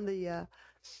 Hands around the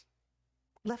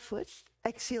left foot.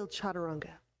 Exhale,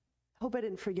 chaturanga. Hope I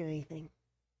didn't forget anything.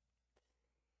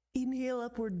 Inhale,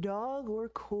 upward dog or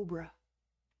cobra.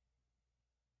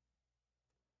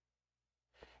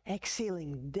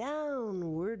 Exhaling,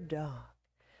 downward dog.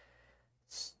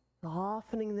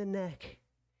 Softening the neck.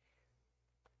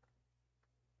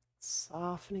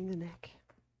 Softening the neck.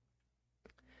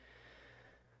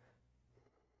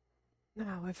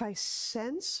 Now, if I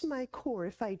sense my core,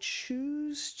 if I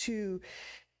choose to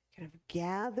kind of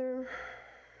gather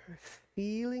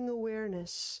feeling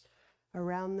awareness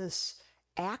around this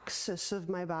axis of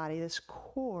my body, this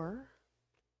core,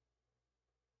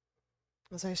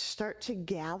 as I start to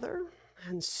gather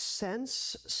and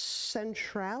sense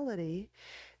centrality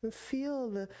and feel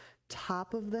the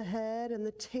top of the head and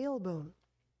the tailbone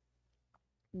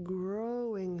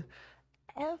growing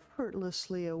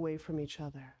effortlessly away from each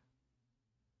other.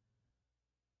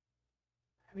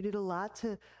 We did a lot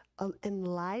to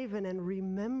enliven and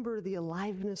remember the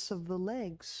aliveness of the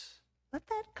legs. Let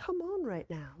that come on right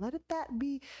now. Let that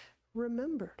be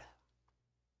remembered.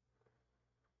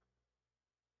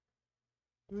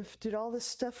 Did all this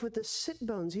stuff with the sit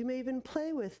bones. You may even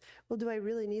play with, well, do I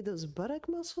really need those buttock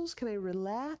muscles? Can I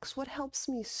relax? What helps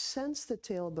me sense the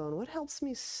tailbone? What helps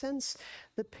me sense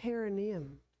the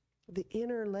perineum, the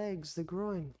inner legs, the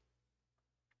groin?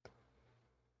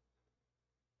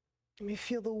 You may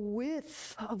feel the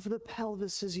width of the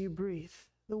pelvis as you breathe,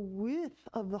 the width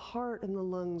of the heart and the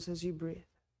lungs as you breathe.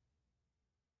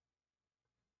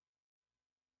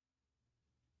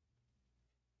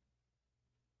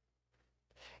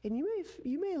 And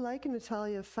you may like,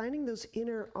 Natalia, finding those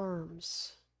inner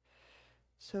arms.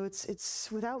 So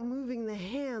it's without moving the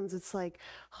hands, it's like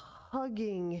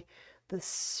hugging the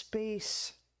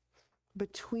space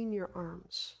between your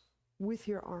arms, with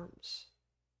your arms.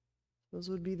 Those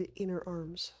would be the inner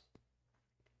arms.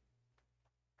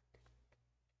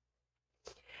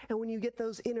 And when you get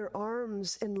those inner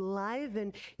arms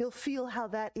enlivened, you'll feel how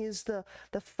that is the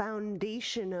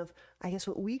foundation of, I guess,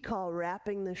 what we call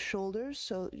wrapping the shoulders.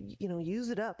 So, use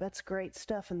it up. That's great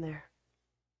stuff in there.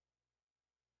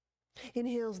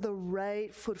 Inhales the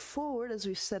right foot forward as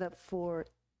we set up for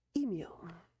emu.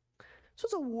 So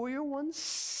it's a warrior one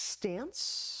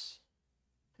stance.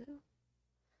 Yeah.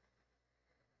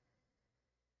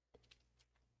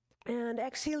 And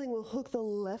exhaling, we'll hook the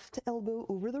left elbow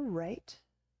over the right,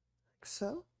 like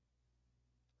so,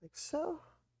 like so.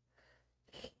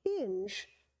 Hinge,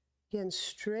 again,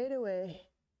 straight away,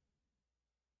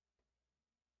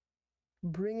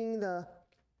 bringing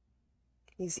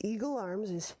these eagle arms,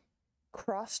 these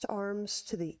crossed arms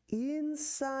to the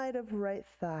inside of right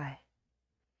thigh.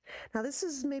 Now this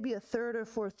is maybe a third or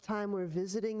fourth time we're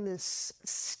visiting this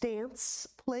stance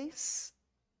place.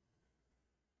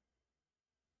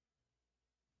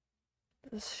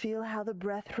 Just feel how the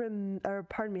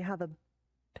how the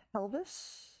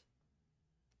pelvis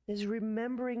is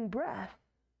remembering breath.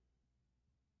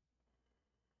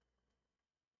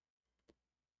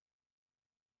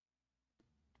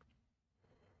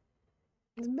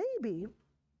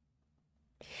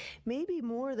 Maybe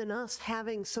more than us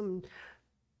having some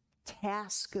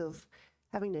task of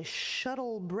having to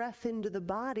shuttle breath into the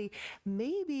body,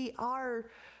 maybe our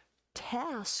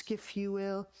task, if you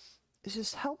will, is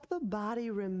just help the body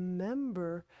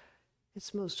remember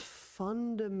its most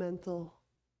fundamental,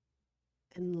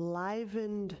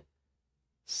 enlivened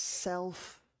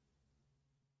self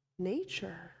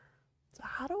nature. So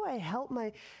how do I help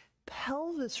my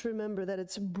pelvis remember that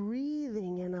it's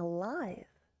breathing and alive?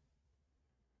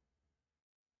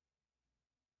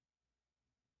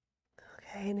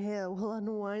 Okay, inhale, we'll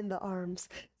unwind the arms.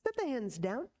 Set the hands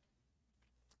down.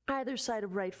 Either side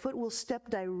of right foot, we'll step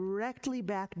directly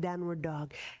back, downward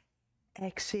dog.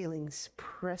 Exhaling,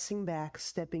 pressing back,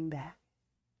 stepping back.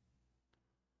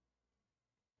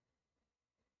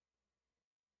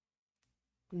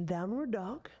 Downward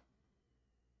dog.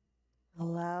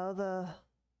 Allow the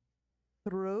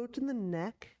throat and the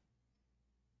neck.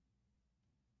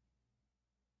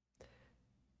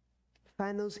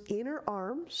 Find those inner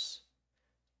arms.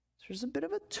 There's a bit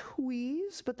of a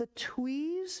tweeze, but the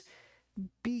tweeze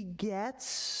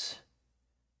begets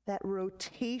that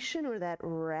rotation or that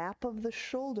wrap of the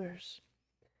shoulders.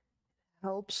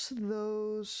 Helps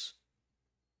those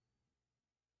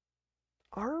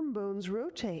arm bones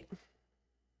rotate.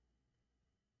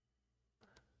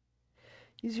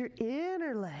 Use your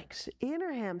inner legs,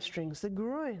 inner hamstrings, the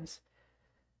groins.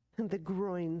 The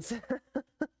groins.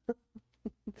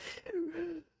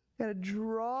 Gotta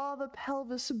draw the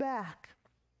pelvis back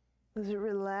as it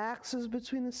relaxes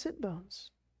between the sit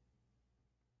bones.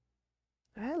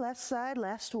 All right, last side,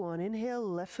 last one. Inhale,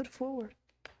 left foot forward.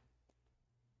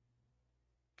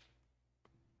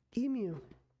 Emu.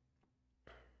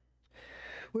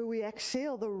 Where we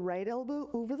exhale the right elbow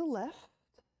over the left.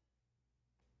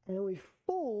 And we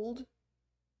fold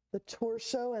the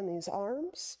torso and these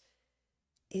arms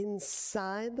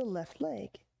inside the left leg.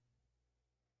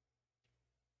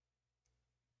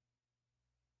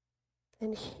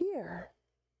 And here,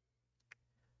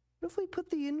 what if we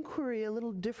put the inquiry a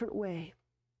little different way?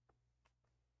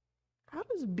 How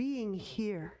does being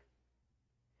here,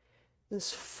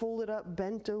 this folded up,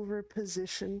 bent over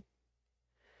position,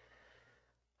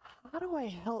 how do I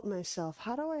help myself?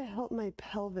 How do I help my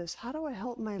pelvis? How do I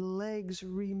help my legs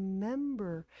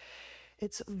remember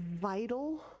its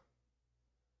vital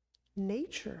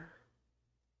nature?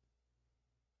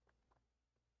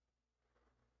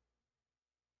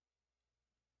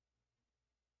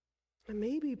 And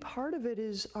maybe part of it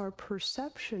is our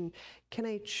perception. Can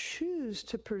I choose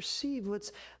to perceive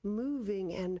what's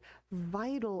moving and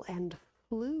vital and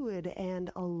fluid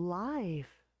and alive?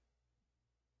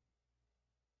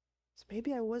 So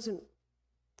maybe I wasn't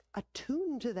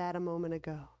attuned to that a moment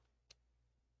ago.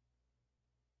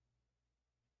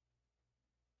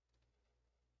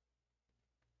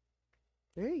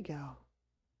 There you go.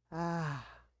 Ah,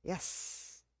 yes.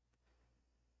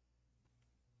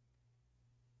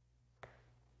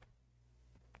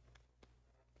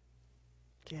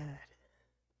 Good.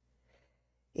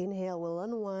 Inhale, we'll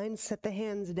unwind, set the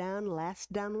hands down,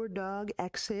 last downward dog.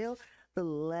 Exhale, the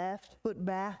left foot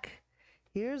back.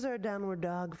 Here's our downward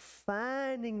dog,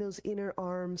 finding those inner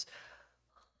arms,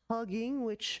 hugging,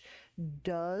 which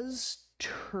does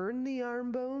turn the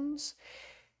arm bones.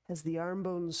 As the arm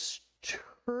bones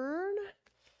turn,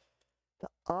 the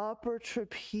upper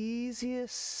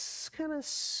trapezius kind of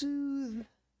soothe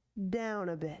down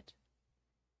a bit.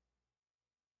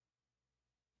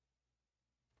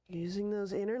 Using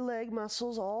those inner leg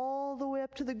muscles all the way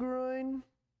up to the groin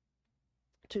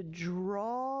to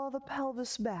draw the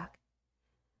pelvis back.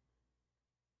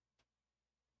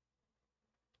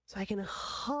 So I can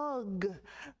hug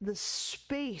the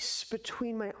space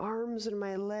between my arms and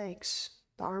my legs.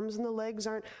 The arms and the legs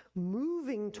aren't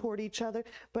moving toward each other,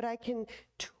 but I can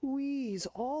tweeze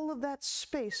all of that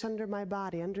space under my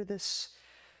body, under this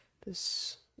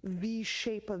V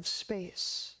shape of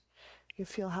space. You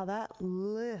feel how that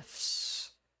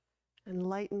lifts and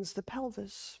lightens the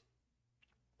pelvis.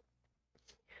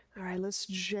 All right, let's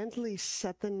gently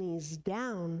set the knees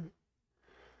down.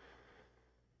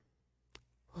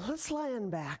 Let's lie on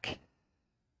back.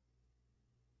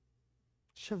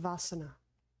 Shavasana.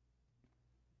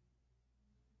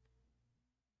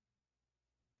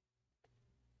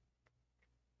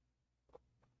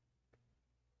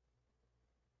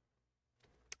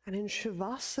 And in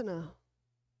Shavasana,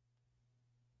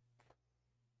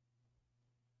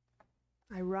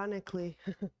 ironically,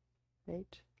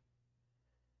 right?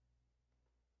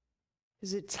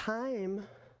 Is it time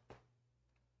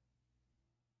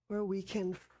where we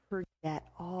can forget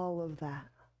all of that?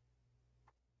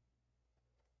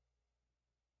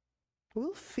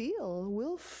 We'll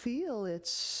feel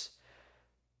it's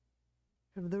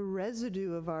the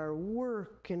residue of our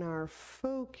work and our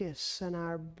focus and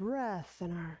our breath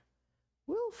and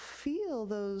we'll feel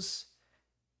those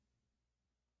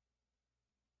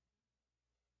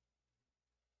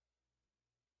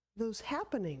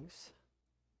happenings.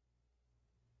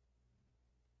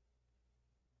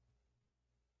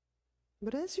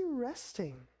 But as you're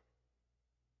resting,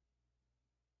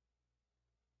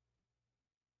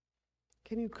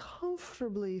 can you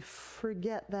comfortably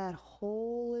forget that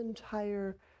whole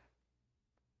entire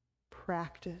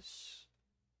practice?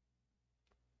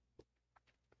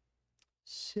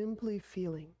 Simply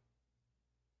feeling.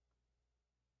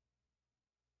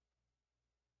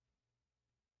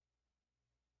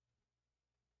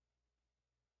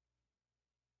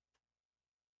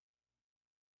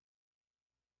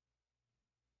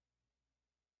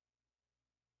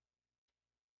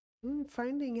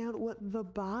 Finding out what the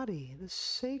body, the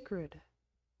sacred,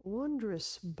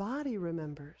 wondrous body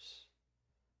remembers.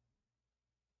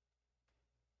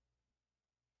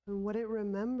 And what it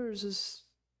remembers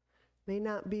may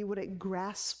not be what it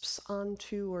grasps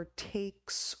onto or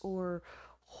takes or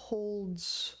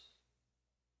holds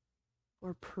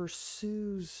or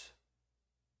pursues.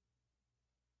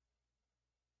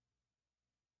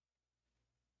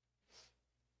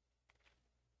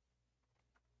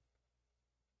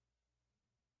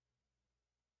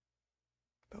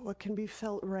 But what can be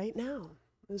felt right now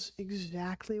is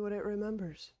exactly what it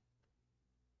remembers.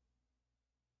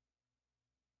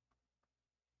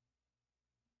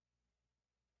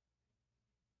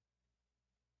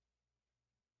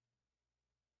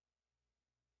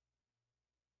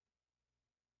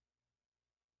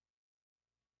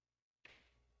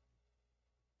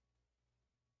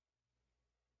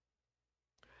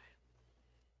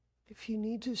 If you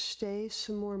need to stay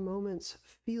some more moments,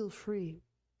 feel free.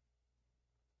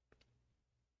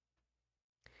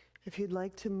 If you'd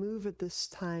like to move at this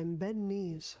time, bend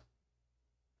knees.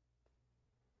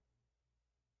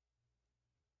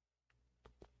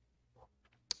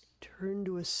 turn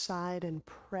to a side and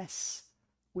press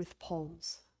with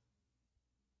palms.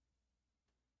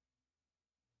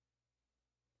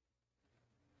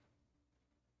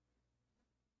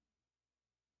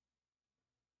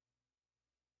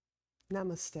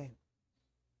 Namaste.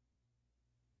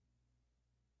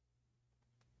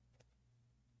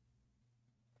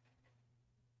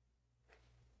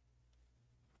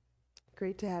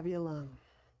 Great to have you along.